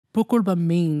Pukulba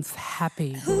means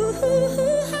happy.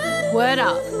 Word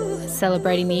Up,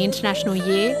 celebrating the International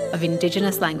Year of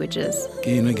Indigenous Languages.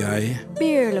 Kinagai,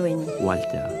 Birluin,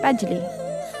 Walter, Badjili,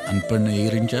 Anparna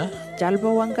Irinja,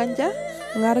 Jalbo Wanganja,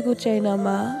 Ngaraguche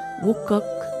Nama, Wukuk,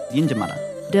 Yinjamara,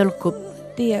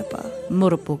 Delkup, Diepa.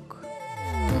 Murupuk.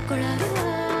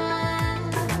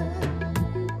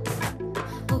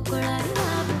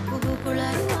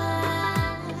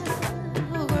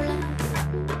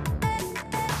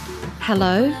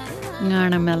 Hello,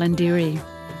 Ngarna Malandiri.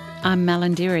 I'm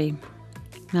Malandiri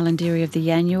of the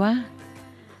Yanyuwa.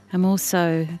 I'm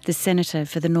also the Senator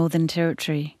for the Northern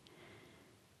Territory.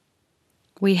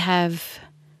 We have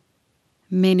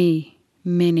many,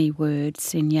 many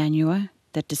words in Yanyuwa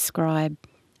that describe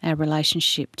our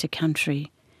relationship to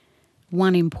country.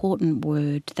 One important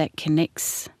word that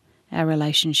connects our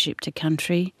relationship to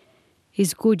country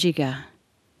is Gujiga.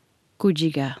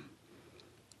 Gujiga.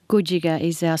 Gujiga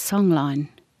is our songline.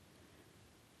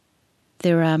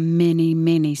 There are many,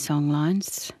 many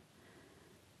songlines.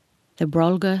 The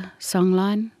Brolga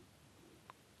songline,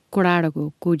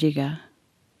 Kuraragu Gujiga,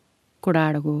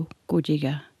 Kuraragu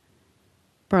Gujiga,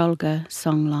 Brolga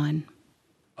songline.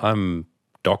 I'm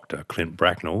Dr. Clint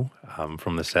Bracknell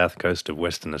from the south coast of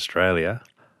Western Australia.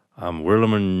 I'm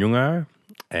Wirlaman Nyungar,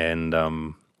 and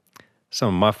some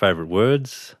of my favourite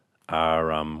words are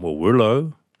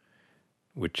Wirlo,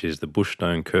 which is the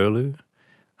bushstone curlew.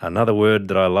 Another word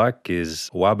that I like is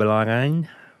Wabalangain.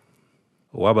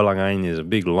 Wabalangain is a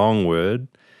big long word.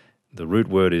 The root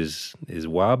word is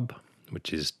wab,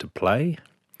 which is to play.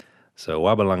 So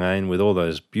Wabalangain, with all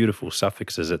those beautiful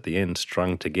suffixes at the end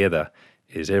strung together,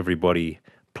 is everybody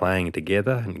playing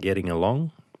together and getting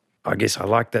along. I guess I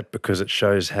like that because it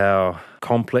shows how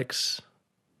complex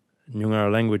Nyungara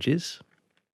language is.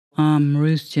 I'm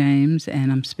Ruth James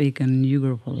and I'm speaking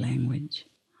Yuggera language.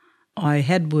 I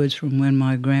had words from when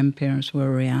my grandparents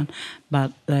were around,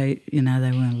 but they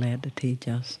weren't allowed to teach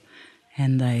us,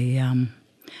 and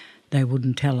they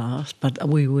wouldn't tell us, but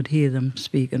we would hear them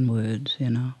speaking words.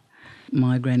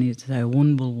 My granny used to say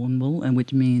 "wunbul wunbul," and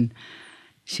which mean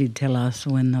she'd tell us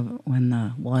when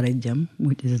the warijam,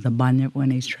 which is the bunyip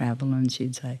when he's travelling,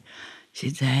 she'd say,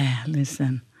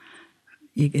 listen,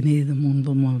 you can hear the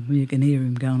wunbul, you can hear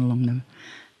him going along them.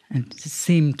 And it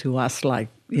seemed to us like,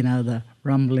 the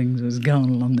rumblings was going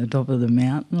along the top of the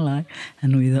mountain,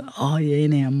 and we thought, oh yeah,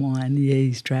 in our mind, yeah,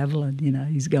 he's travelling,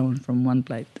 he's going from one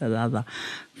place to the other,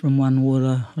 from one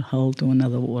water hole to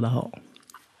another water hole.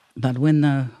 But when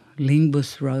the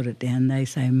linguists wrote it down, they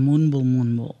say munbul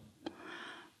munbul.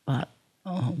 But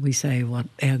we say what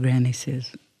our granny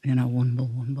says, wunbul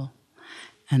wunbul.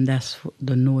 And that's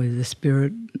the noise, the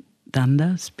spirit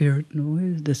thunder, spirit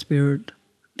noise, the spirit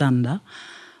thunder,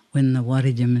 when the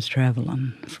warijam is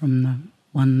travelling from the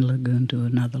one lagoon to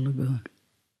another lagoon.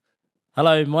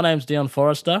 Hello, my name's Dion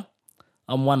Forrester.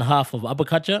 I'm one half of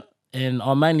Uppercutcher, and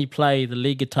I mainly play the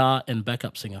lead guitar and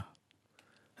backup singer.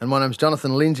 And my name's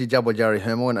Jonathan Lindsay Jabwajari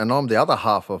Hermoin, and I'm the other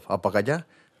half of Uppercutcher.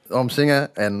 I'm singer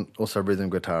and also rhythm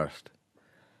guitarist.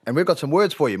 And we've got some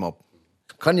words for you, Mob.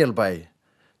 Kanyal Bay.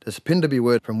 There's a Pindabi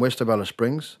word from West of Alice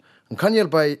Springs. And Kanyal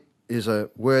Bay is a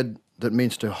word that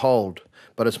means to hold,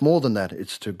 but it's more than that.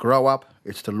 It's to grow up,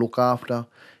 it's to look after,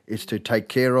 it's to take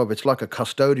care of. It's like a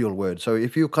custodial word. So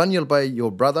if you Kanyal Bay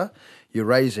your brother, you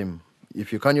raise him.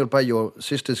 If you Kanyal Bay your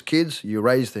sister's kids, you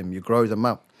raise them, you grow them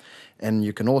up. And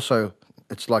you can also,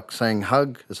 it's like saying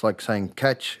hug, it's like saying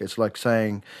catch, it's like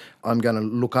saying I'm going to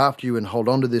look after you and hold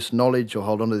on to this knowledge or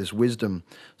hold on to this wisdom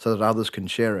so that others can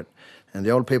share it. And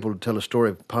the old people tell a story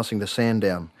of passing the sand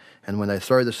down. And when they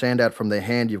throw the sand out from their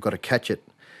hand, you've got to catch it.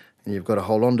 And you've got to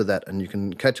hold on to that. And you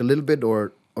can catch a little bit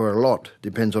or a lot.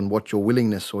 Depends on what your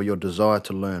willingness or your desire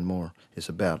to learn more is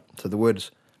about. So the word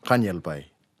is Kanyal Bay.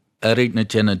 Aritna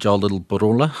Chena Jolittle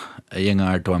Purula, a young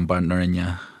Artuan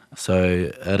Barnarinya.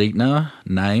 So Aritna,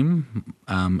 name,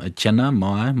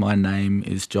 Chena, my name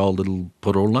is Jolittle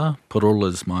Purula. Purula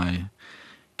is my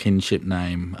kinship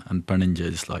name, and Barninja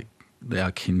is like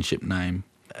our kinship name.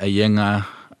 A younger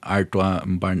Artua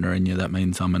and Barnarinya, that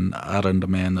means I'm an Aranda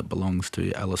man that belongs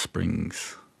to Alice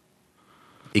Springs.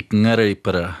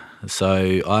 Ikngaripara.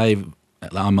 So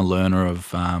I'm a learner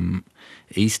of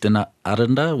Eastern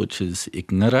Aranda, which is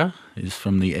Ikngara, is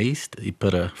from the east,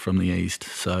 Ipara from the east.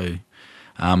 So,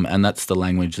 and that's the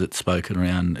language that's spoken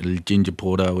around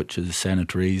Ginjaporta, which is Santa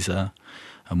Teresa,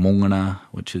 Mongana,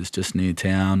 which is just near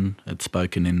town. It's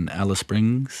spoken in Alice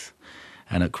Springs.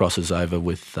 And it crosses over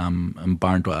with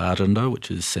Mbarntwa Aranda, which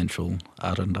is central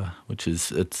Aranda,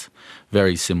 it's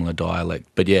very similar dialect.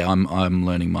 But yeah, I'm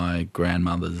learning my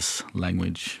grandmother's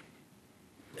language.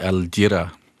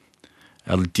 Aljira.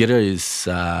 Aldira is,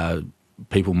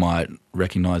 people might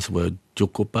recognise the word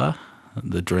Jukupa,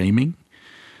 the dreaming,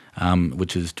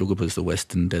 which is Jukupa is the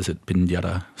Western Desert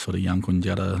Pinjara, sort of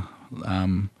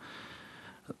Yankunytjatjara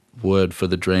word for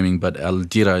the dreaming, but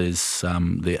Aldira is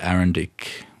the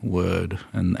Arandic word,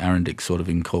 and Arandic sort of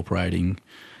incorporating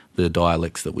the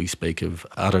dialects that we speak of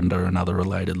Aranda and other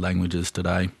related languages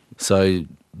today. So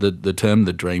the term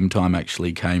the dream time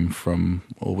actually came from,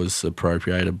 or was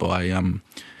appropriated by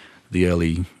the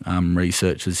early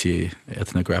researchers here,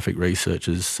 ethnographic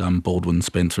researchers, Baldwin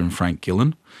Spencer and Frank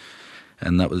Gillen,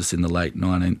 and that was in the late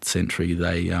 19th century.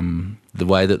 They the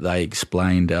way that they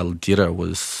explained Aldira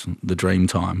was the dream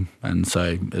time, and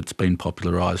so it's been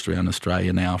popularised around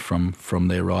Australia now from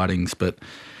their writings. But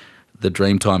the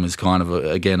dream time is kind of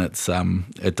again, it's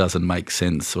it doesn't make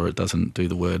sense, or it doesn't do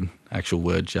the actual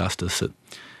word justice.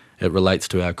 It relates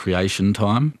to our creation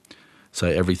time. So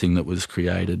everything that was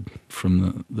created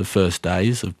from the first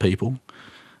days of people.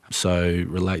 So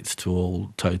relates to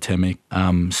all totemic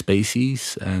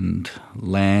species and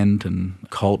land and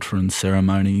culture and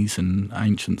ceremonies and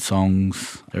ancient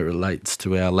songs. It relates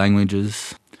to our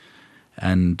languages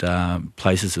and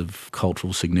places of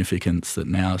cultural significance that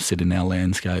now sit in our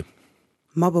landscape.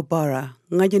 Mababara,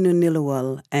 ngajunu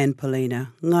nilawal and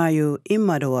Paulina, ngayu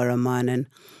imadawara manan,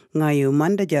 ngayu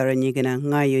mandajara nyigana,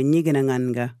 ngayu nyigana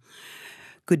nganga.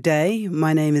 Good day,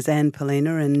 my name is Anne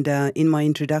Paulina, and in my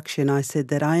introduction I said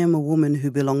that I am a woman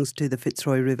who belongs to the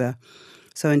Fitzroy River.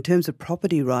 So in terms of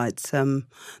property rights, the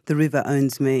river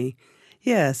owns me.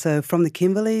 Yeah, so from the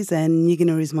Kimberleys, and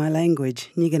Nyigana is my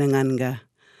language, Nyigananganga.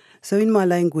 So in my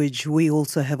language we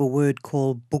also have a word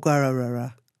called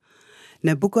Bugararara.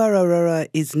 Now Bugararara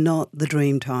is not the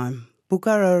dream time.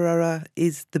 Bugararara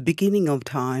is the beginning of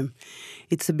time.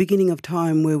 It's the beginning of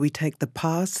time where we take the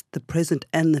past, the present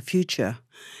and the future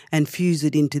and fuse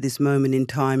it into this moment in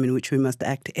time in which we must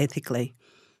act ethically.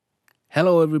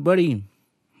 Hello everybody,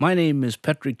 my name is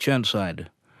Patrick Churnside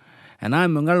and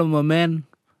I'm a Ngaluma man,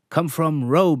 come from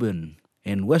Roban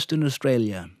in Western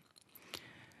Australia.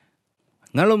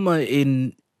 Ngaluma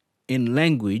in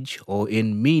language or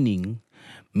in meaning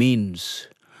means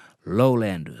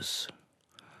lowlanders.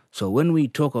 So when we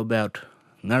talk about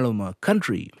Ngaluma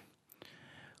country,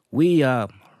 we are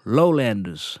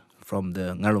lowlanders from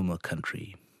the Ngaluma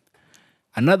country.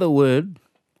 Another word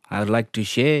I'd like to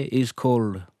share is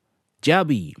called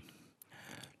Jabi.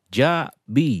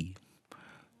 Jabi.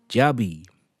 Jabi.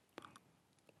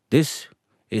 This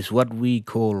is what we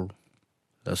call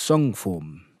the song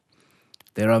form.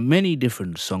 There are many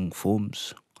different song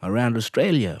forms around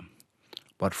Australia,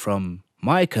 but from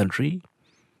my country,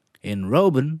 in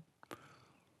Roban,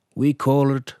 we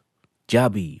call it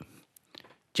Jabi.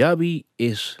 Jabi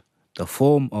is the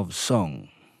form of song.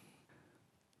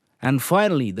 And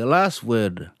finally, the last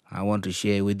word I want to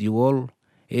share with you all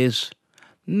is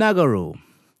Nagaru.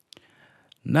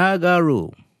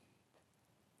 Nagaru,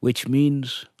 which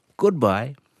means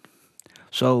goodbye.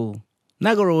 So,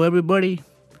 Nagaru everybody,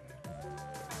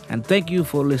 and thank you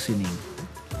for listening.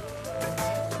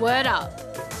 Word Up,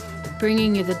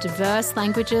 bringing you the diverse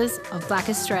languages of Black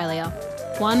Australia,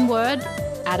 one word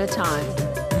at a time.